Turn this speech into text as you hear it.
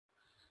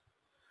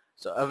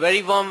So a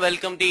very warm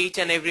welcome to each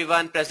and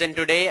everyone present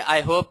today.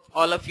 I hope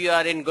all of you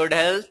are in good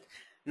health.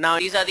 Now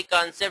these are the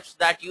concepts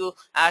that you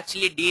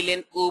actually deal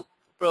in OOP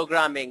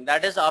programming,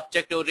 that is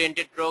object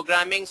oriented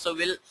programming. So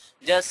we'll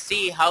just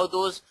see how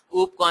those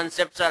OOP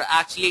concepts are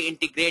actually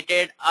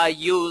integrated, are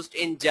used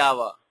in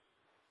Java.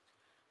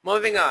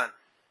 Moving on.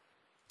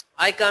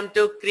 I come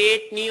to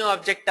create new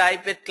object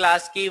type with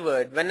class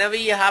keyword. Whenever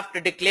you have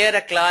to declare a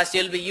class,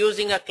 you'll be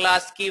using a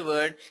class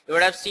keyword. You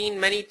would have seen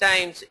many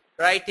times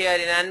right here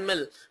in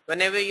animal.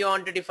 Whenever you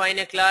want to define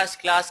a class,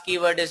 class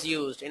keyword is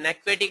used. In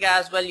aquatic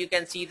as well, you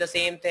can see the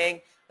same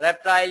thing.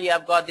 Reptile, you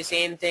have got the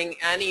same thing,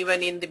 and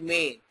even in the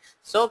main.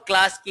 So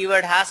class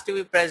keyword has to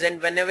be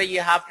present whenever you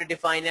have to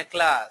define a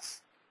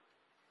class.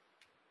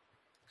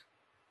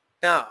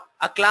 Now,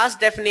 a class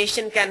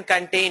definition can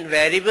contain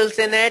variables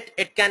in it,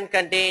 it can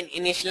contain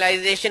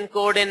initialization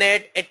code in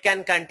it, it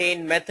can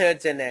contain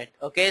methods in it.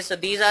 Okay, so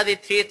these are the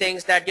three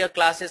things that your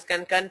classes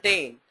can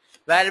contain.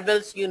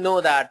 Variables, you know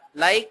that,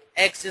 like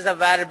X is a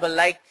variable,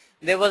 like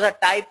there was a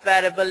type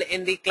variable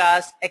in the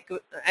class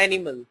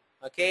animal.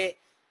 Okay,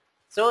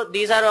 so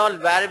these are all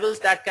variables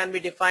that can be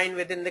defined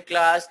within the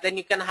class. Then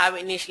you can have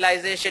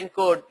initialization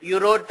code. You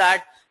wrote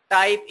that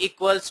type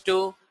equals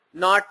to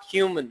not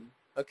human.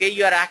 Okay,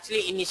 you are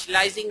actually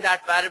initializing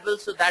that variable,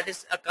 so that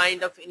is a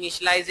kind of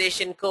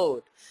initialization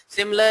code.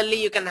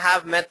 Similarly, you can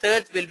have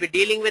methods. We'll be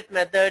dealing with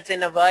methods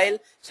in a while.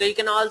 So you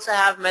can also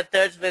have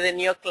methods within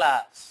your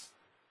class.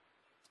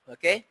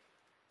 Okay.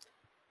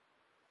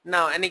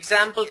 Now an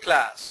example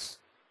class.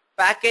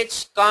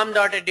 Package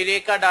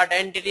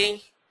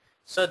com.edureka.entity.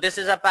 So this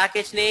is a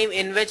package name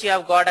in which you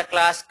have got a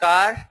class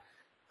car.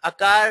 A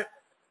car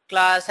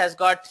class has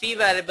got three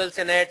variables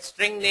in it: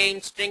 string name,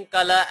 string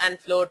color, and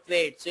float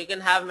weight. So you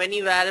can have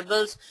many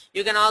variables.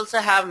 You can also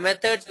have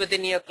methods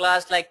within your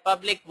class like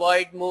public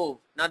void move.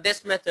 Now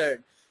this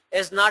method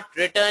is not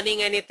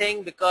returning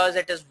anything because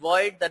it is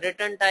void. The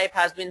return type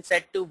has been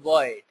set to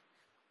void,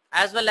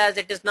 as well as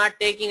it is not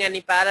taking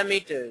any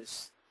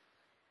parameters.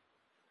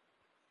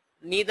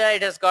 Neither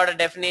it has got a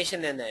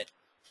definition in it.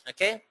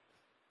 Okay,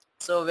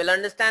 so we'll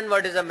understand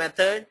what is a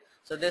method.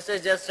 So this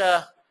is just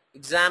a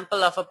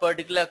example of a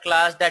particular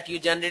class that you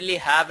generally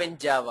have in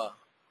Java.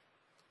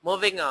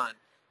 Moving on.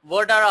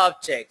 What are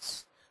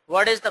objects?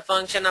 What is the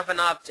function of an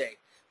object?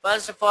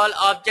 First of all,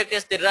 object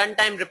is the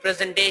runtime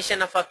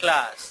representation of a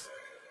class.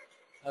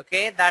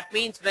 Okay, that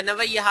means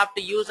whenever you have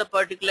to use a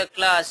particular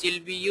class,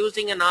 you'll be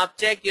using an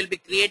object, you'll be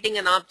creating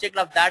an object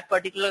of that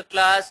particular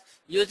class.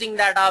 Using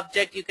that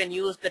object, you can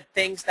use the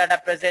things that are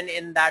present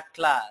in that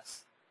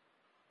class.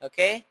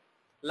 Okay,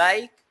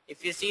 like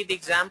if you see the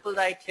example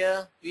right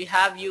here, we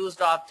have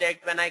used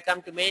object. When I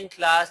come to main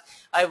class,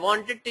 I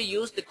wanted to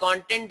use the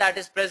content that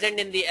is present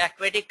in the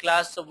aquatic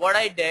class. So what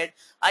I did,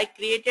 I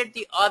created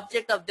the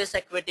object of this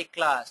aquatic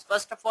class.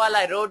 First of all,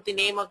 I wrote the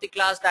name of the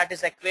class, that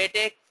is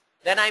aquatic.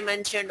 Then I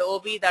mentioned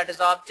OB, that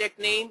is object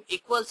name,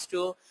 equals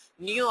to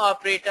new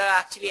operator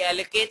actually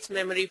allocates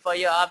memory for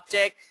your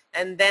object,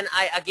 and then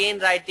I again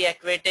write the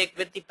aquatic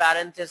with the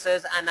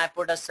parenthesis and I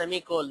put a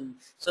semicolon.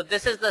 So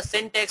this is the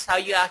syntax how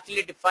you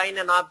actually define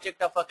an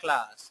object of a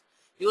class.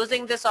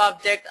 Using this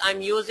object,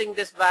 I'm using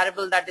this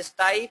variable that is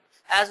type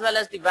as well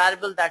as the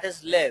variable that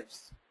is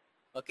lives.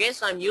 Okay,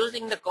 so I'm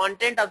using the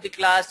content of the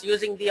class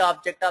using the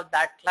object of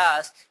that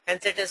class,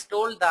 hence it is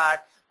told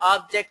that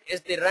object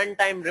is the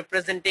runtime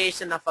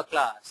representation of a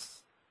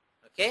class.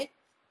 Okay,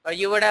 or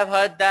you would have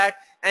heard that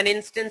an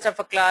instance of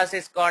a class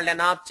is called an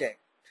object.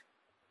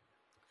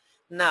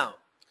 Now,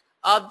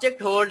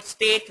 object holds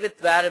state with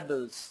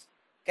variables.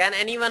 Can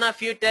any one of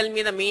you tell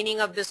me the meaning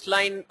of this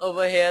line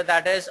over here,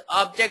 that is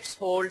objects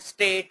hold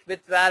state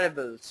with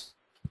variables?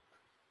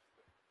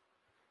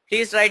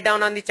 Please write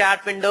down on the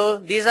chat window.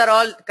 These are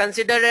all,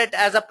 consider it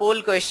as a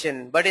poll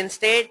question, but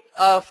instead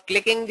of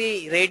clicking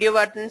the radio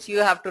buttons, you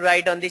have to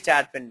write on the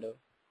chat window.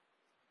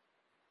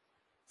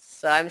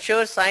 So I'm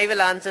sure Sai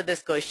will answer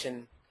this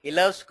question. He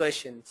loves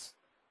questions.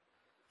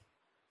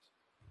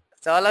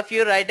 So all of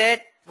you write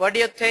it. What do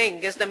you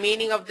think is the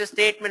meaning of this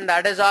statement,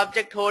 that is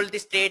object hold the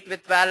state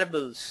with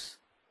variables?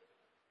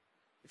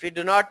 If you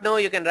do not know,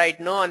 you can write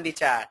no on the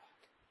chat.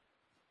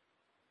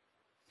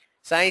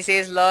 Sai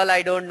says lol,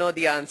 I don't know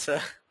the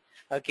answer.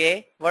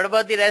 Okay, what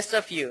about the rest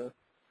of you?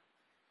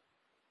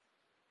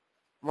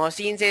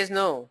 Mohsin says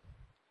no.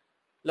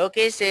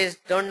 Lokesh says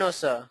don't know,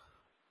 sir.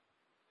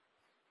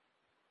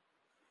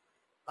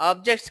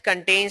 Objects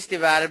contains the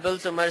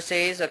variables, Umar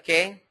says.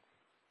 Okay.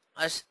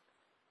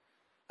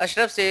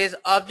 Ashraf says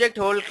object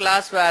hold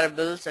class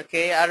variables.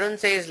 Okay. Arun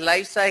says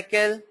life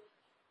cycle.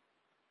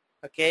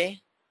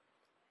 Okay.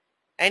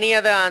 Any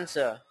other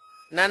answer?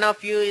 None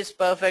of you is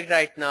perfect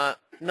right now.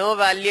 No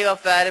value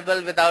of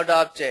variable without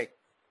object.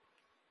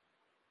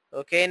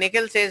 Okay,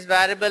 Nikhil says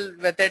variable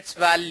with its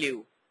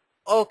value.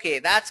 Okay,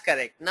 that's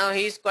correct. Now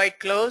he's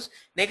quite close.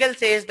 Nikhil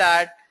says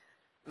that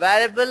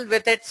variable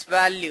with its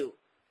value.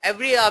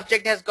 Every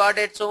object has got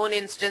its own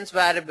instance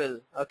variable.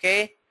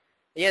 Okay,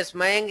 Yes,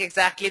 Mayank,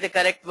 exactly the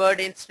correct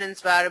word,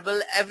 instance variable.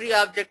 Every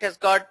object has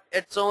got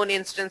its own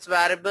instance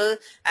variable,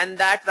 and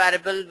that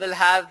variable will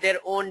have their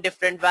own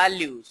different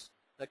values.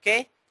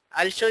 Okay,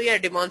 I'll show you a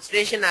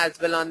demonstration as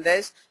well on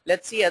this.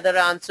 Let's see other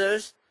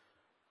answers.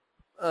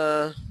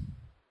 Uh,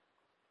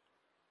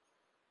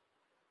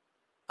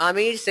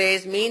 Amir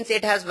says means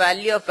it has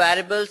value of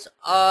variables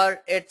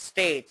or its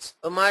states.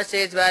 Umar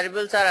says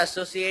variables are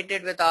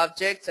associated with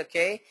objects.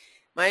 Okay,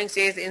 Mayank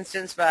says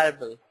instance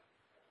variable.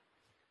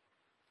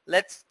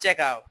 Let's check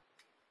out.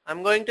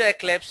 I'm going to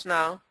Eclipse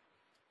now.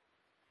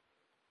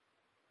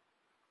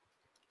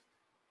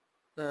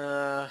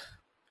 Uh,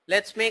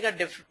 let's make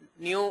a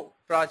new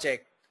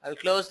project. I'll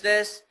close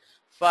this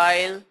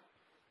file.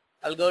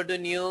 I'll go to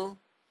new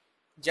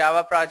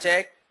Java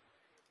project,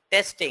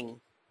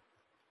 testing.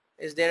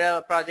 Is there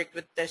a project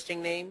with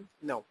testing name?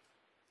 No.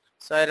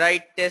 So I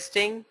write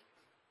testing,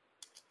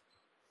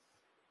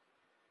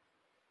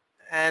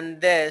 and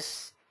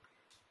this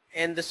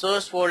in the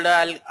source folder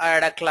I'll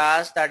add a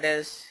class that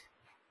is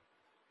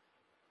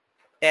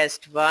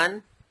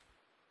test1,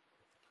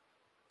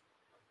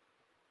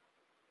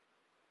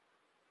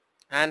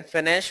 and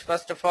finish.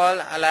 First of all,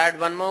 I'll add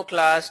one more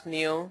class,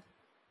 new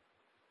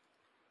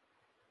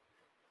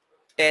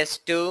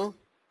test2.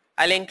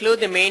 I'll include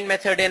the main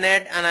method in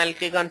it, and I'll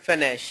click on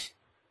finish.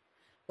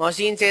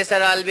 Mohsin says,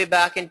 sir, I'll be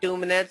back in 2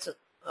 minutes.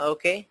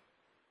 Okay.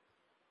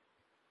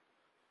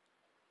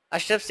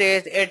 Ashraf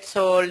says it's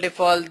whole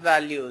default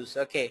values.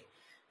 Okay.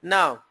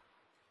 Now,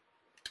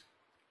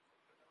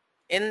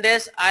 in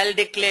this, I'll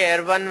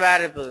declare one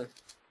variable,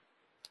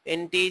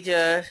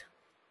 integer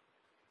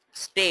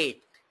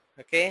state.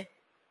 Okay.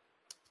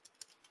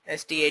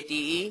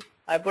 state.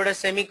 I put a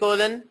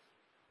semicolon.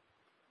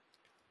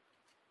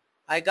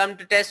 I come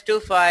to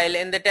test2 file.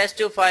 In the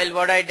test2 file,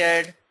 what I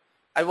did,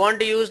 I want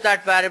to use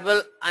that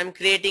variable. I'm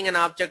creating an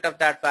object of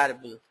that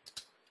variable.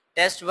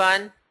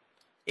 Test1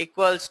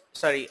 equals,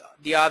 sorry,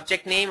 the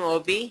object name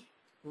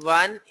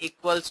ob1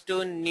 equals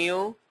to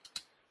new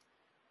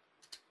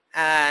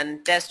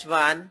and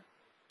test1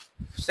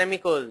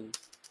 semicolon.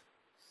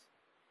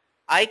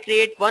 I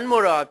create one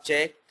more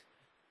object,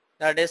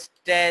 that is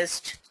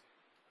test1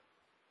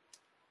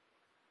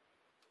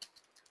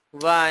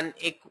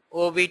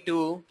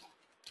 ob2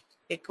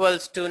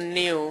 equals to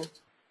new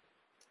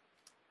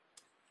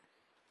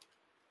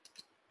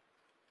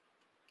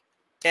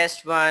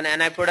test1,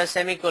 and I put a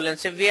semicolon.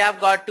 So we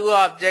have got two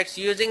objects.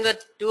 Using the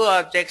two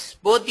objects,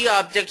 both the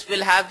objects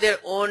will have their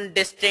own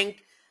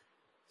distinct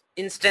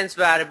instance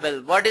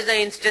variable. What is the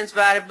instance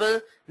variable?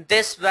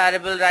 This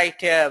variable right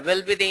here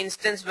will be the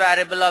instance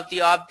variable of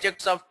the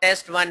objects of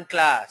test1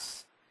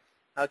 class.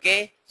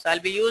 Okay, so I'll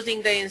be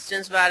using the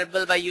instance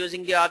variable by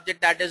using the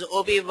object that is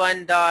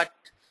ob1 dot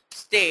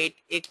state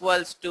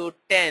equals to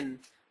 10.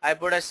 I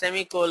put a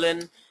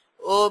semicolon.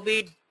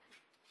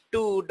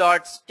 ob2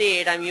 dot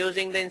state, I'm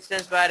using the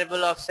instance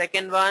variable of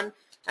second one,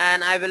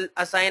 and I will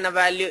assign a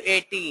value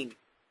 18,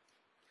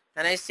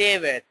 and I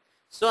save it.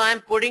 So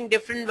I'm putting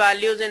different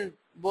values in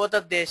both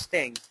of these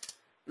things.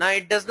 Now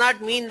it does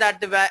not mean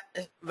that the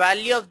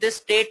value of this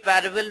state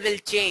variable will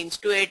change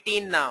to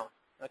 18 now.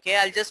 Okay,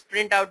 I'll just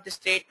print out the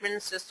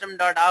statement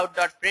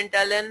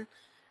system.out.println,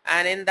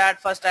 and in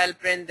that first I'll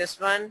print this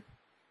one,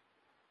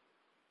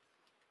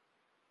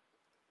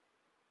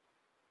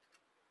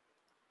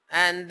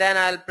 and then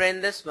I'll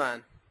print this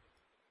one.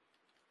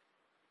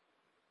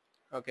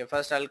 Okay,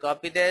 first I'll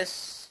copy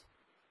this,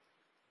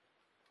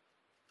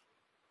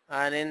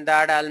 and in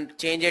that I'll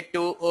change it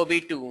to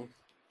ob2.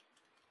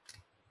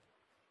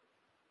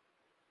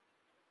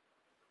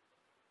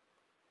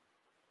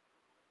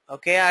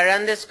 Okay, I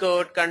run this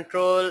code,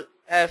 control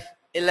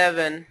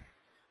F11.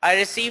 I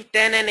receive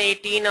 10 and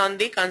 18 on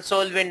the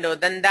console window.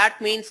 Then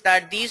that means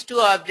that these two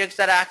objects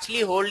are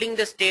actually holding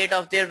the state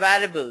of their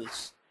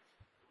variables.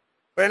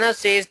 Pranav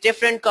says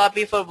different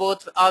copy for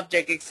both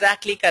objects.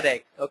 Exactly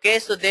correct. Okay,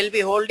 so they'll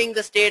be holding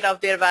the state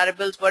of their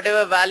variables.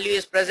 Whatever value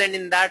is present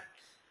in that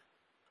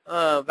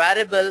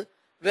variable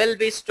will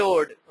be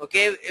stored.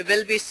 Okay, it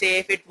will be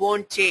safe. It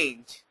won't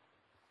change.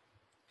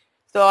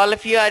 So all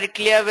of you are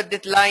clear with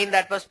this line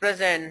that was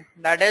present.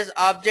 That is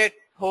object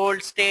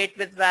hold state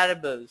with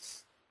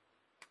variables.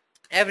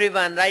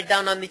 Everyone write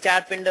down on the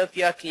chat window if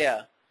you are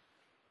clear.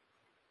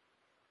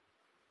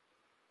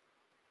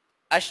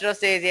 Ashraf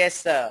says yes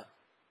sir.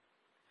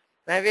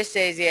 Mavish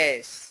says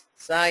yes.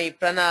 Sai,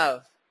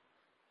 Pranav,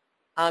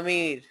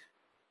 Amir,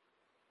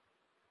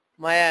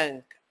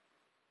 Mayank,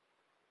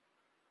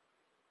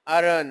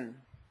 Arun.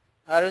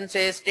 Arun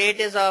says state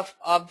is of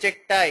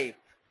object type.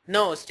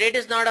 No, state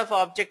is not of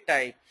object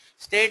type.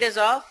 State is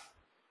of,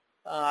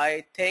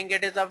 I think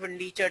it is of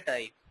integer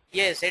type.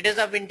 Yes, it is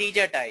of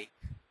integer type.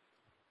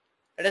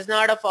 It is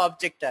not of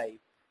object type.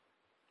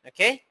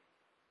 Okay?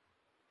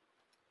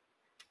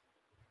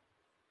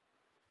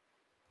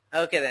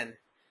 Okay then.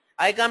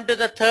 I come to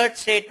the third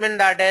statement,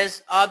 that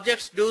is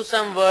objects do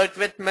some work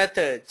with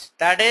methods.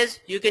 That is,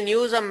 you can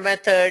use a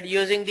method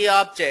using the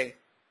object.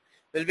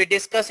 We'll be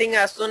discussing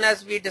as soon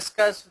as we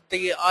discuss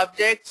the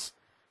objects.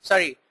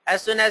 Sorry,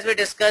 As soon as we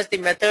discuss the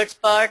methods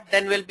part,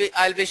 then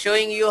I'll be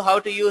showing you how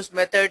to use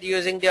method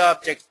using the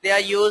objects. They are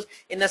used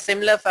in a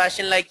similar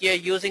fashion like you're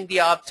using the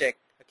object.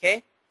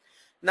 Okay.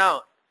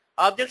 Now,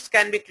 objects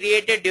can be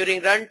created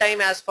during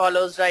runtime as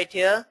follows right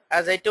here.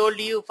 As I told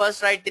you,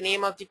 first write the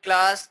name of the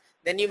class,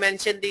 then you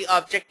mention the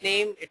object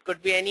name, it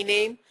could be any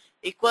name,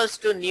 equals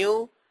to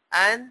new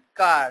and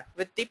car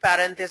with the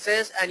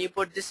parenthesis, and you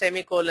put the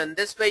semicolon.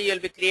 This way you'll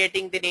be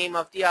creating the name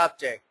of the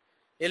object.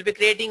 You'll be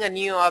creating a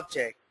new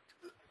object.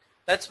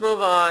 Let's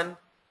move on,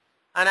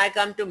 and I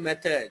come to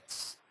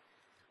methods.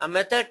 A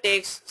method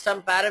takes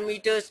some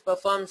parameters,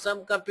 performs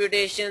some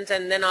computations,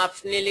 and then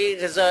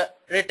optionally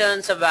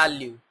returns a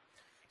value.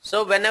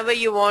 So whenever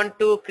you want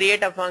to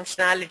create a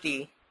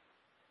functionality,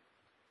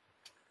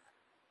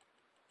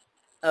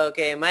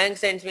 okay, Mayank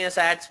sends me a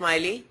sad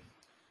smiley.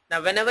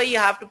 Now whenever you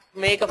have to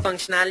make a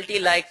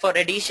functionality, like for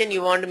addition,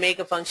 you want to make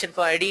a function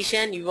for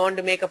addition, you want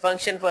to make a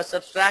function for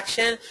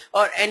subtraction,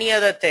 or any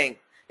other thing.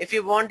 If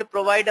you want to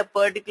provide a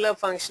particular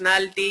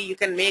functionality, you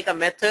can make a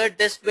method.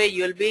 This way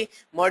you'll be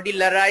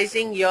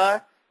modularizing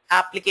your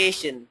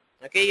application.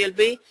 Okay, you'll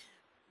be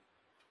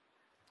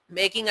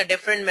making a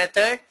different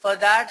method for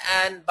that,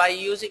 and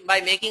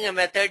by making a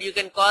method, you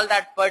can call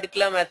that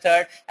particular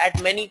method at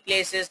many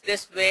places.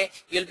 This way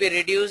you'll be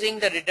reducing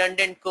the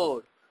redundant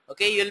code.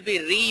 Okay, you'll be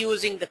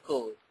reusing the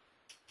code.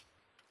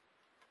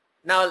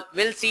 Now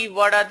we'll see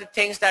what are the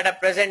things that are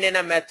present in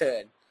a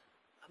method.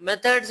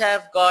 Methods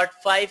have got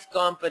 5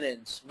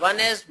 components.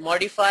 One is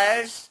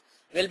modifiers.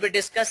 We'll be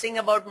discussing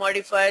about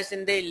modifiers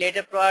in the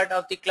later part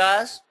of the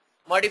class.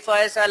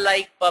 Modifiers are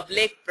like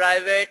public,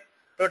 private,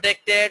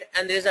 protected,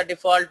 and there is a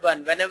default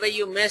one. Whenever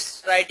you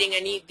miss writing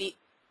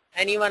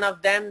any one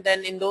of them,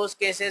 then in those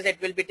cases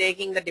it will be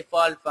taking the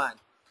default one.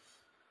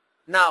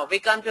 Now we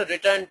come to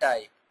return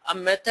type. A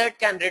method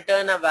can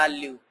return a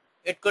value.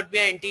 It could be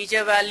an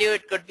integer value,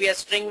 it could be a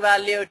string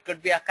value, it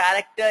could be a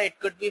character, it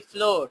could be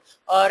float,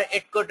 or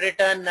it could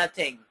return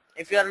nothing.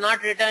 If you are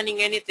not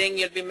returning anything,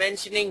 you'll be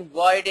mentioning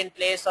void in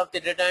place of the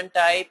return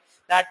type.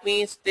 That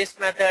means this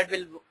method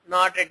will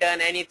not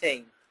return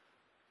anything.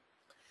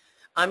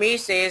 Amir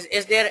says,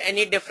 is there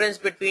any difference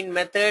between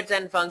methods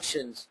and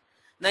functions?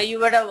 Now you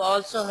would have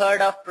also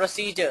heard of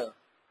procedure.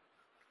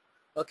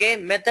 Okay,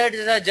 methods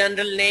is a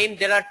general name.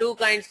 There are two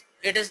kinds.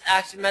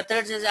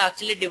 Methods is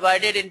actually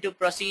divided into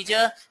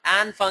procedure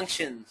and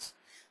functions.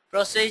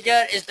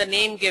 Procedure is the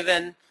name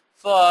given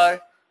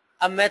for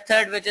a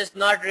method which is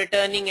not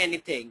returning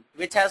anything,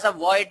 which has a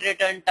void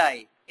return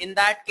type. In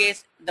that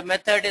case, the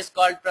method is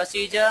called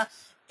procedure.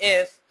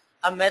 If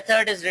a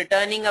method is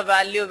returning a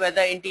value,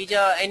 whether integer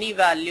or any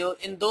value,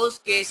 in those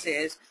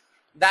cases,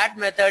 that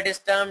method is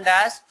termed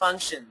as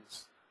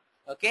functions.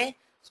 Okay,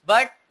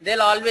 but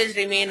they'll always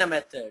remain a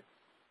method.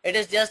 It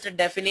is just a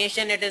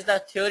definition. It is the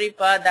theory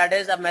part, that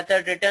is a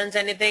method returns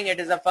anything, it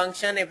is a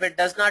function. If it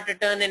does not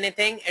return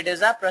anything, it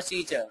is a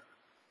procedure.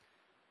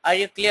 Are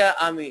you clear,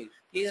 Amir?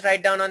 Please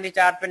write down on the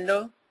chat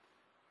window.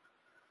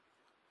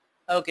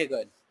 Okay,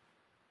 good.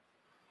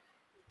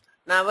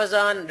 Now I was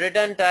on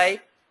return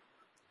type.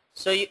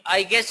 So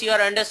I guess you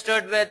have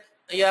understood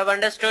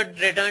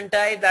return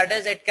type. That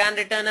is, it can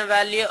return a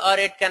value or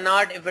it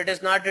cannot. If it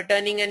is not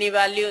returning any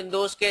value, in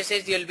those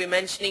cases you will be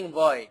mentioning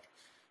void.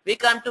 We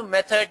come to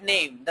method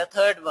name, the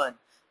third one.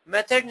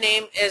 Method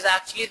name is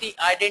actually the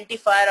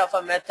identifier of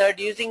a method.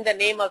 Using the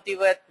name of the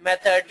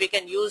method, we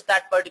can use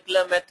that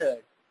particular method.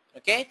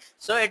 Okay,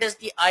 so it is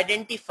the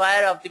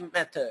identifier of the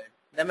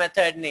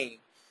method name.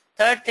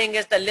 Third thing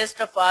is the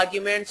list of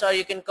arguments, or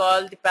you can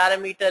call the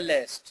parameter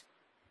list.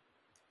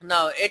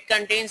 Now it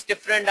contains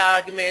different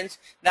arguments.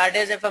 That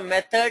is, if a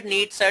method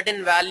needs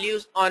certain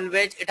values on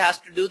which it has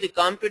to do the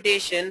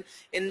computation,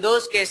 in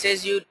those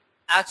cases you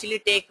actually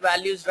take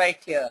values right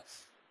here.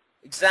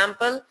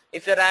 Example,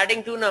 if you're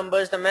adding two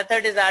numbers, the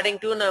method is adding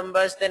two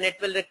numbers, then it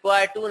will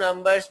require two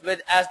numbers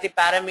as the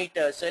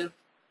parameter. So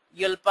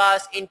you'll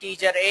pass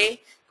integer a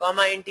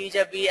comma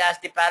integer b as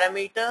the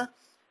parameter,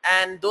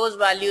 and those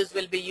values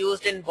will be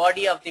used in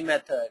body of the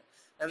method.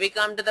 Now we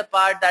come to the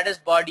part that is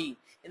body.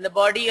 In the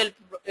body,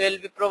 you'll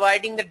be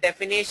providing the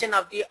definition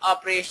of the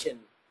operation.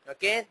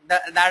 Okay,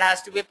 that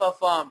has to be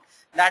performed.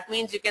 That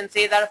means you can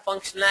say that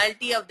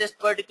functionality of this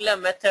particular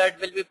method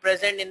will be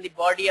present in the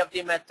body of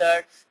the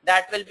method,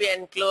 that will be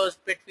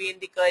enclosed between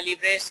the curly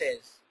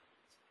braces.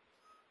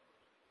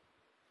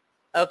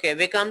 Okay,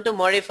 we come to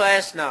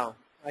modifiers now.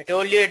 I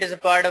told you it is a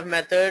part of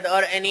method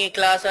or any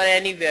class or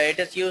anywhere. It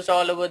is used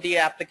all over the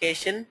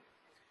application.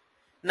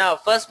 Now,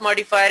 first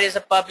modifier is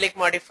a public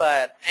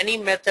modifier. Any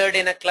method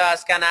in a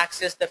class can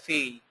access the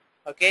field.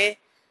 Okay,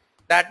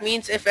 that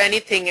means if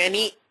anything,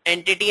 any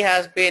entity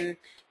has been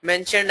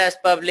mentioned as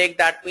public,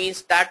 that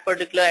means that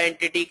particular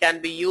entity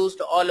can be used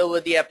all over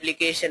the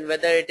application,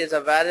 whether it is a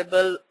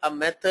variable, a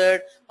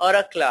method, or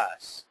a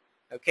class.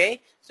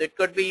 Okay, so it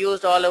could be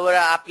used all over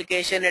an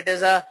application. It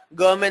is a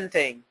government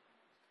thing.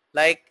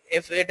 Like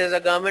if it is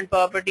a government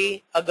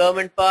property, a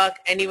government park,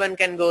 anyone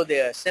can go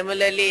there.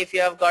 Similarly, if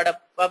you have got a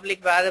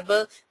public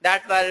variable,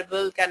 that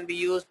variable can be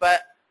used by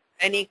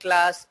any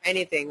class,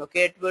 anything.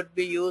 Okay, it would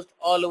be used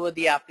all over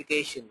the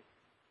application.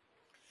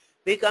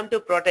 We come to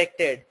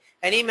protected.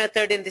 Any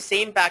method in the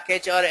same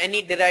package or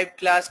any derived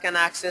class can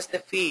access the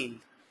field.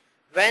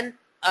 When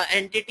an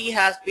entity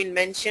has been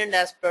mentioned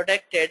as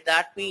protected,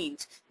 that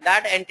means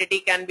that entity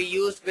can be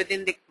used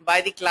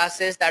by the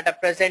classes that are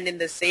present in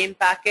the same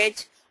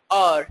package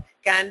or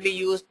can be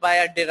used by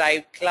a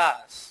derived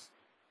class.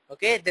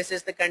 Okay, this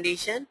is the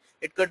condition.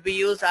 It could be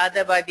used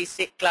either by the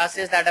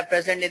classes that are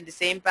present in the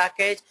same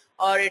package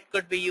or it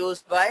could be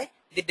used by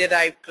the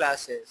derived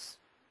classes.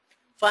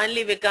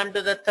 Finally, we come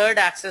to the third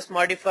access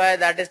modifier,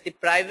 that is the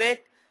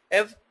private.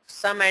 If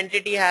some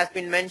entity has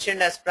been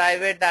mentioned as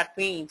private, that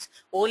means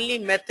only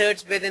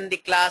methods within the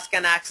class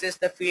can access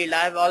the field.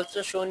 I have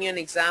also shown you an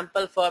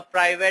example for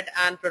private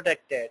and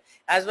protected.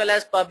 As well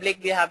as public,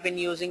 we have been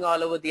using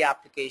all over the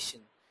application.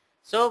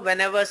 So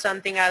whenever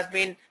something has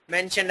been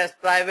mentioned as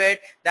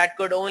private, that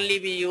could only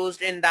be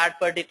used in that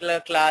particular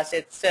class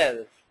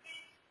itself.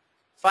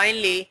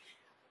 Finally,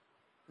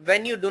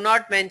 when you do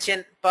not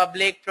mention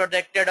public,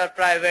 protected or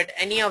private,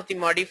 any of the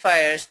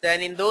modifiers,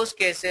 then in those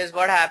cases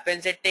what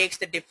happens, it takes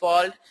the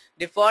default.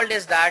 Default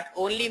is that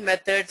only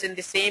methods in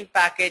the same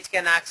package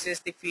can access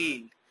the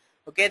field.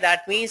 Okay,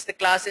 that means the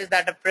classes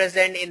that are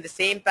present in the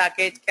same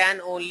package can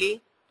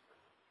only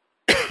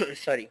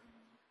sorry,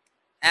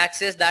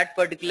 access that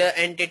particular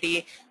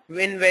entity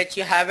in which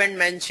you haven't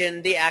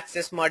mentioned the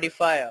access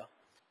modifier.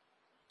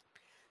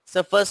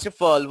 So first of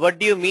all, what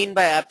do you mean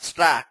by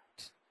abstract?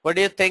 What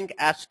do you think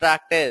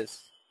abstract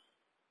is?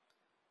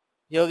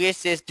 Yogesh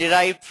says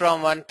derived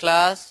from one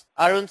class.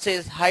 Arun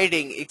says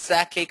hiding.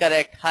 Exactly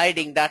correct.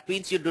 Hiding. That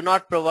means you do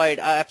not provide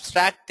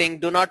abstract thing.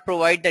 Do not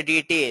provide the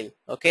detail.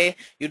 Okay.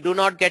 You do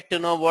not get to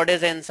know what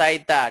is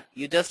inside that.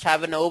 You just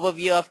have an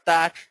overview of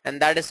that,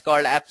 and that is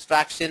called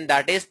abstraction.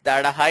 That is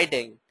data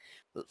hiding.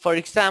 For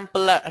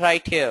example,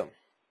 right here,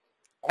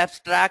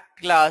 abstract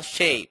class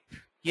shape.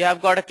 You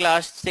have got a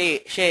class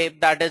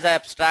shape that is an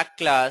abstract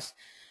class.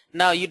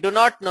 Now you do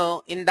not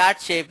know in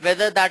that shape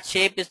whether that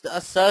shape is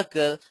a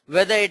circle,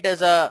 whether it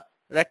is a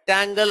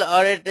rectangle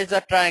or it is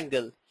a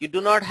triangle. You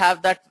do not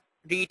have that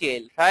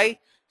detail, right?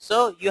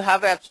 So you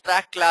have an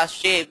abstract class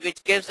shape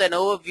which gives an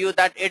overview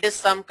that it is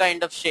some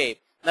kind of shape.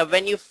 Now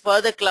when you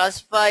further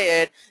classify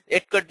it,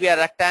 it could be a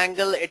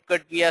rectangle, it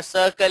could be a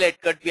circle,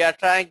 it could be a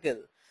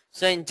triangle.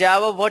 So in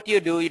Java, what you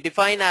do, you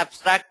define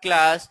abstract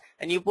class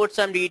and you put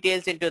some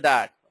details into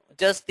that,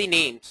 just the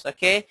names.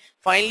 Okay.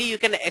 Finally, you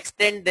can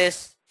extend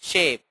this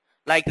shape.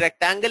 Like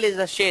rectangle is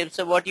a shape,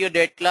 so what you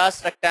did,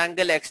 class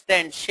rectangle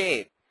extend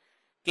shape,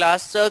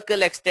 class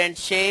circle extend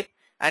shape,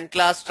 and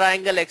class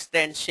triangle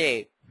extend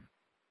shape.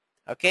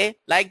 Okay,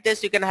 like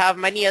this you can have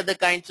many other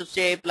kinds of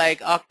shape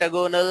like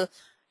octagonal,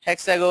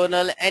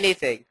 hexagonal,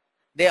 anything.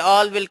 They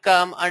all will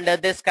come under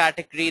this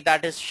category,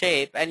 that is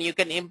shape, and you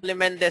can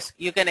implement this,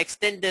 you can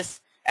extend this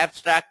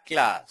abstract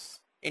class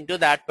into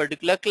that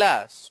particular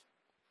class.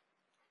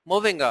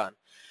 Moving on,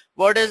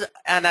 what is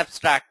an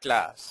abstract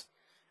class?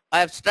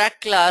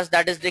 Abstract class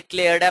that is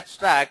declared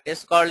abstract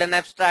is called an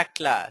abstract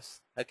class.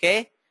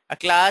 Okay, a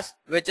class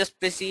which is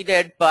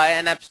preceded by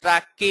an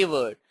abstract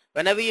keyword.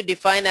 Whenever you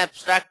define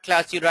abstract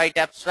class, you write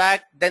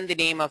abstract, then the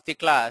name of the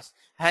class.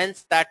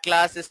 Hence, that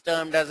class is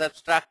termed as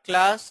abstract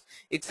class.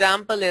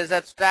 Example is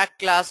abstract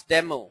class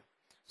demo.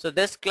 So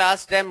this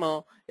class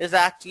demo is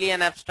actually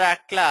an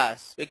abstract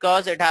class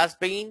because it has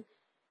been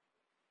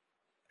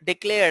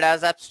declared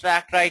as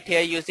abstract right here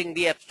using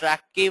the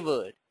abstract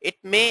keyword. It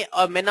may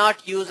or may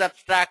not use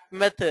abstract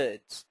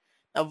methods.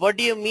 Now, what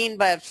do you mean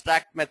by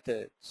abstract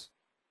methods?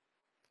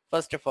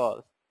 First of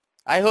all,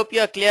 I hope you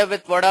are clear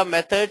with what are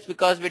methods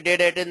because we did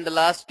it in the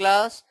last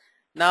class.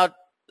 Now,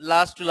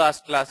 last to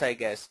last class, I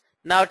guess.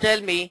 Now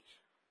tell me,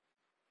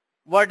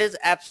 what is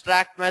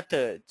abstract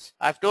methods?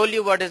 I've told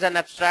you what is an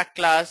abstract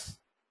class.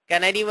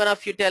 Can any one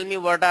of you tell me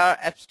what are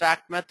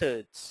abstract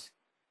methods?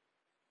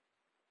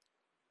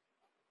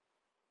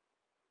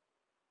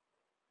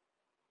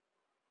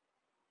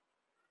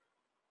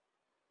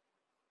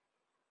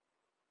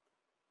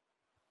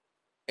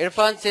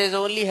 Irfan says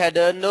only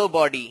header, no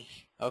body.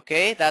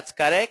 Okay, that's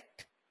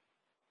correct.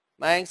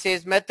 Mayank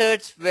says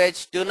methods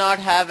which do not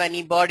have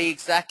any body.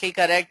 Exactly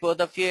correct,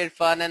 both of you,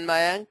 Irfan and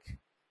Mayank.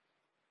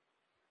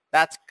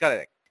 That's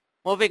correct.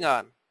 Moving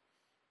on.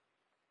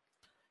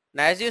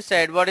 Now, as you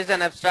said, what is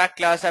an abstract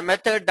class? A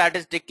method that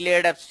is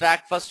declared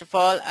abstract. First of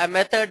all, a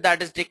method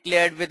that is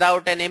declared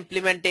without an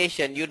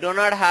implementation. You do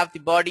not have the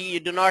body, you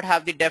do not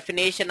have the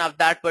definition of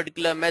that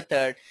particular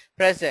method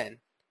present.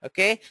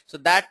 Okay, so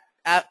that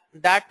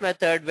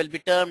method will be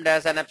termed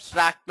as an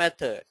abstract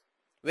method,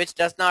 which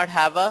does not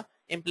have a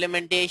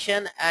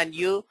implementation, and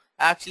you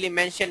actually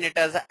mention it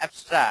as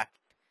abstract.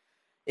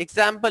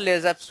 Example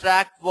is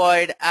abstract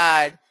void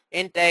add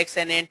int x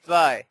and int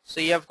y. So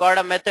you have got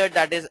a method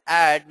that is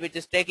add, which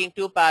is taking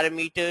two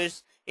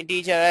parameters,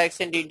 integer x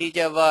and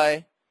integer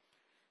y.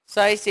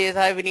 Sai says,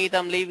 hi Vineet,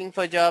 I'm leaving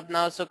for job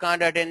now, so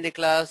can't attend the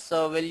class.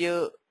 So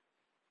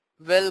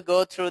will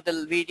go through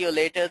the video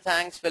later.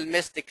 Thanks, we'll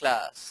miss the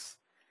class.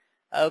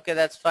 Okay,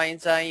 that's fine,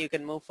 Sai. You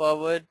can move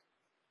forward.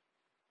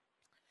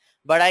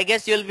 But I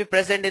guess you'll be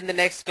present in the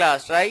next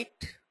class, right?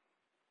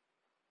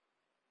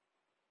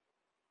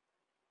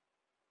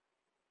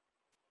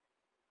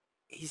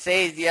 He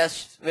says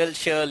yes, will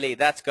surely.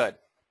 That's good.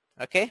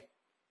 Okay.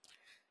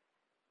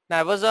 Now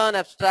I was on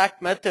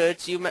abstract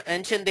methods. You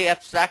mentioned the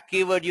abstract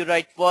keyword. You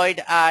write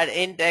void add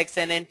int x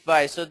and int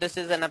y. So this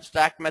is an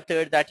abstract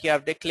method that you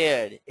have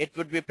declared. It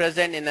would be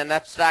present in an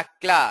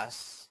abstract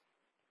class.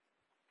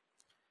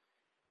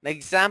 An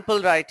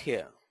example right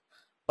here.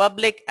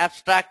 Public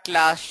abstract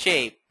class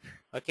shape.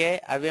 Okay,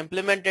 I've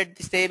implemented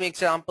the same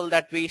example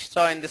that we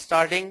saw in the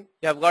starting.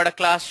 You have got a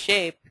class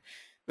shape,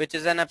 which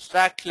is an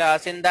abstract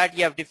class. In that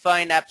you have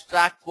defined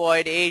abstract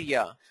void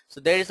area. So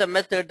there is a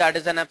method that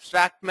is an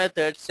abstract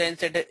method,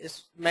 since it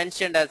is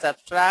mentioned as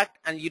abstract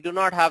and you do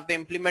not have the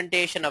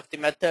implementation of the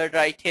method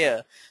right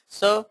here.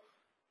 So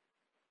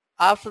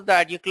after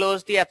that you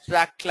close the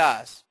abstract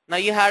class. Now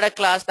you had a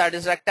class that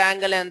is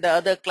rectangle and the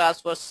other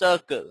class was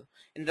circle.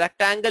 In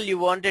rectangle you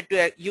wanted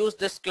to use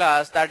this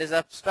class that is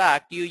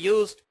abstract. You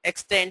used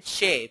extend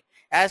shape.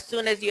 As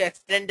soon as you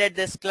extended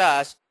this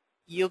class,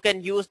 you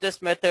can use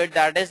this method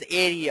that is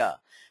area.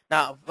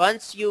 Now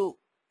once you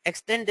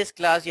extend this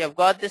class, you have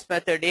got this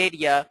method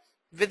area.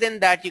 Within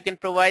that you can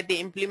provide the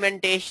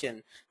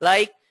implementation.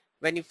 Like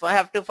when you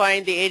have to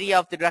find the area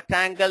of the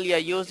rectangle, you are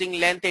using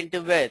length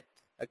into width.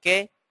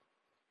 Okay.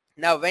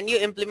 Now when you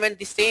implement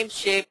the same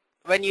shape,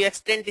 when you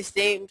extend the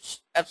same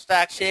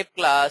abstract shape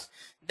class,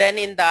 then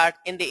in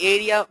the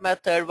area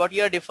method what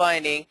you are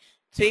defining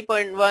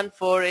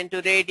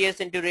 3.14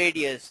 into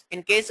radius.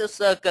 In case of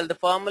circle, the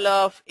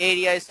formula of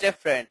area is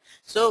different.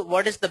 So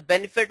what is the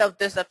benefit of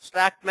this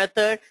abstract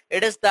method?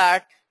 It is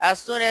that as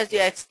soon as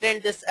you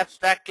extend this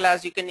abstract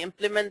class, you can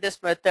implement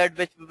this method,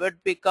 which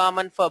would be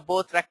common for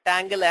both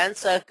rectangle and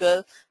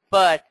circle,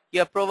 but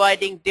you are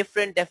providing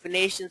different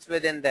definitions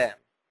within them.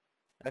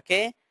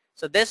 Okay.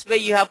 So this way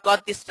you have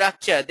got the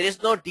structure. There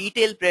is no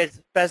detail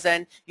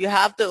present. You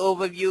have the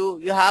overview,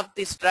 you have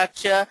the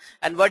structure,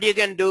 and what you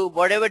can do,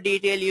 whatever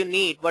detail you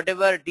need,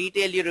 whatever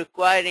detail you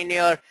require in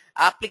your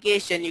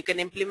application, you can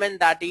implement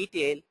that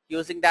detail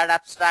using that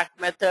abstract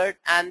method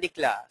and the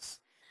class.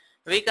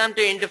 We come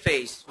to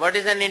interface. What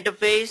is an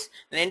interface?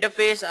 An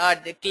interface are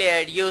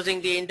declared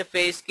using the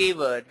interface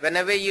keyword.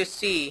 Whenever you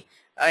see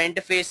an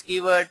interface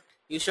keyword,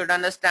 you should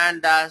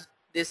understand that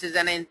this is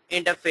an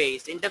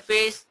interface.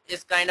 Interface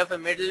is kind of a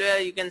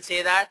middleware, you can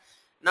say that.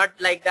 Not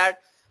like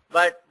that,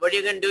 but what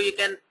you can do, you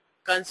can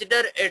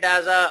consider it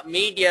as a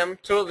medium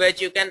through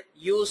which you can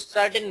use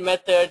certain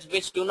methods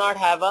which do not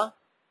have a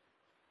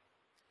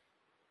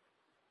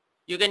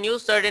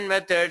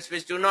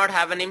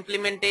an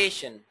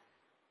implementation,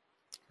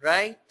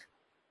 right?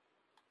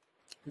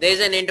 There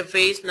is an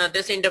interface. Now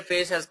this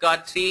interface has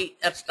got three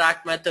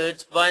abstract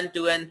methods, 1,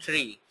 2 and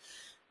 3.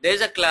 There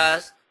is a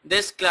class.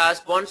 This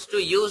class wants to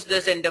use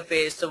this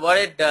interface. So what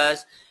it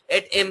does,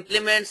 it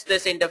implements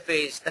this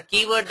interface. The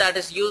keyword that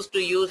is used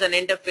to use an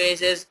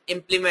interface is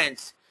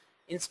implements.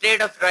 Instead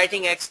of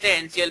writing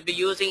extends, you'll be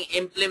using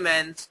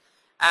implements,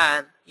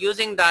 and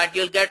using that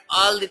you'll get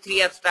all the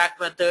three abstract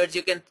methods.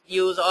 You can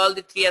use all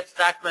the three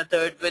abstract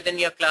methods within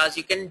your class.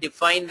 You can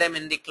define them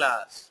in the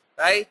class,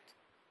 right?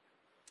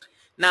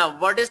 Now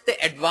what is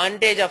the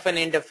advantage of an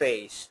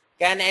interface?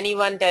 Can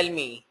anyone tell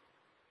me?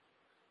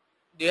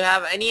 Do you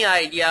have any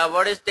idea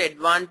what is the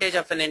advantage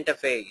of an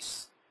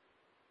interface?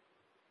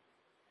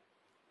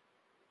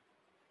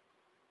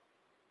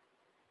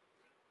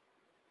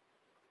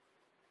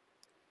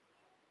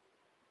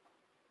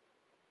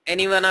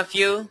 Any one of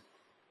you?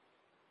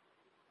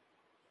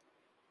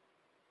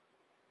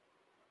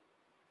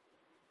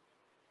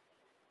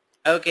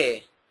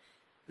 Okay.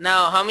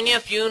 Now, how many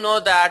of you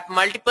know that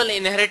multiple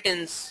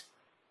inheritance?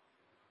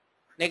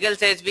 Nikhil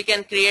says we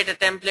can create a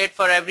template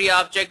for every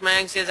object.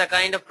 Mayank says a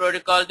kind of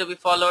protocol to be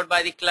followed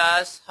by the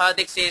class.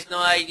 Hardik says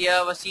no idea.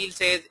 Vasil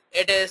says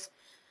it is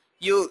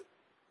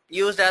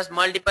used as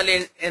multiple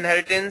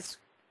inheritance.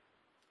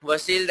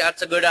 Vasil,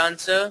 that's a good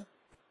answer.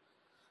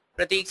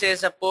 Pratik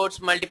says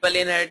supports multiple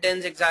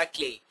inheritance.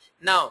 Exactly.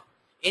 Now,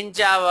 in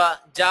Java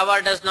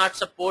does not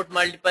support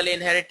multiple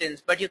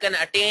inheritance, but you can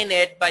attain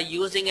it by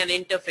using an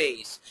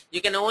interface.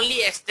 You can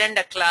only extend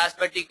a class,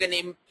 but you can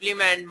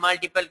implement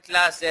multiple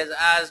classes.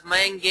 As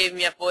Mayank gave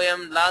me a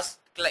poem in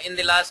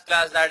the last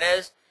class, that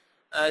is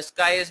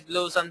sky is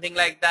blue, something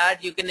like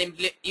that. You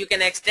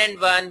can extend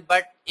one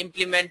but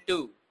implement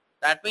two.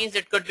 That means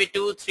it could be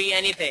 2, 3,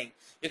 anything.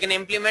 You can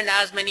implement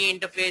as many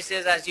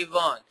interfaces as you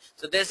want.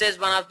 So this is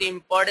one of the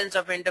importance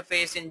of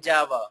interface in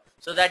Java,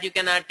 so that you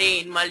can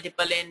attain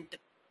multiple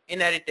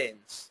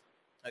inheritance.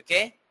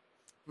 Okay,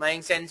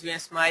 Mayank sends me a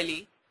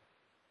smiley.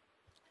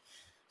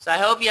 So I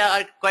hope you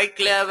are quite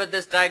clear with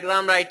this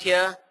diagram right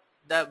here.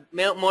 The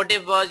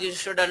motive was you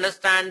should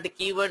understand the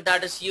keyword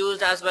that is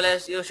used, as well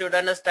as you should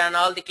understand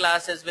all the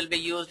classes will be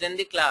used in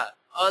the class.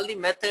 All the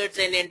methods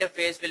in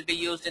interface will be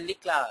used in the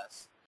class.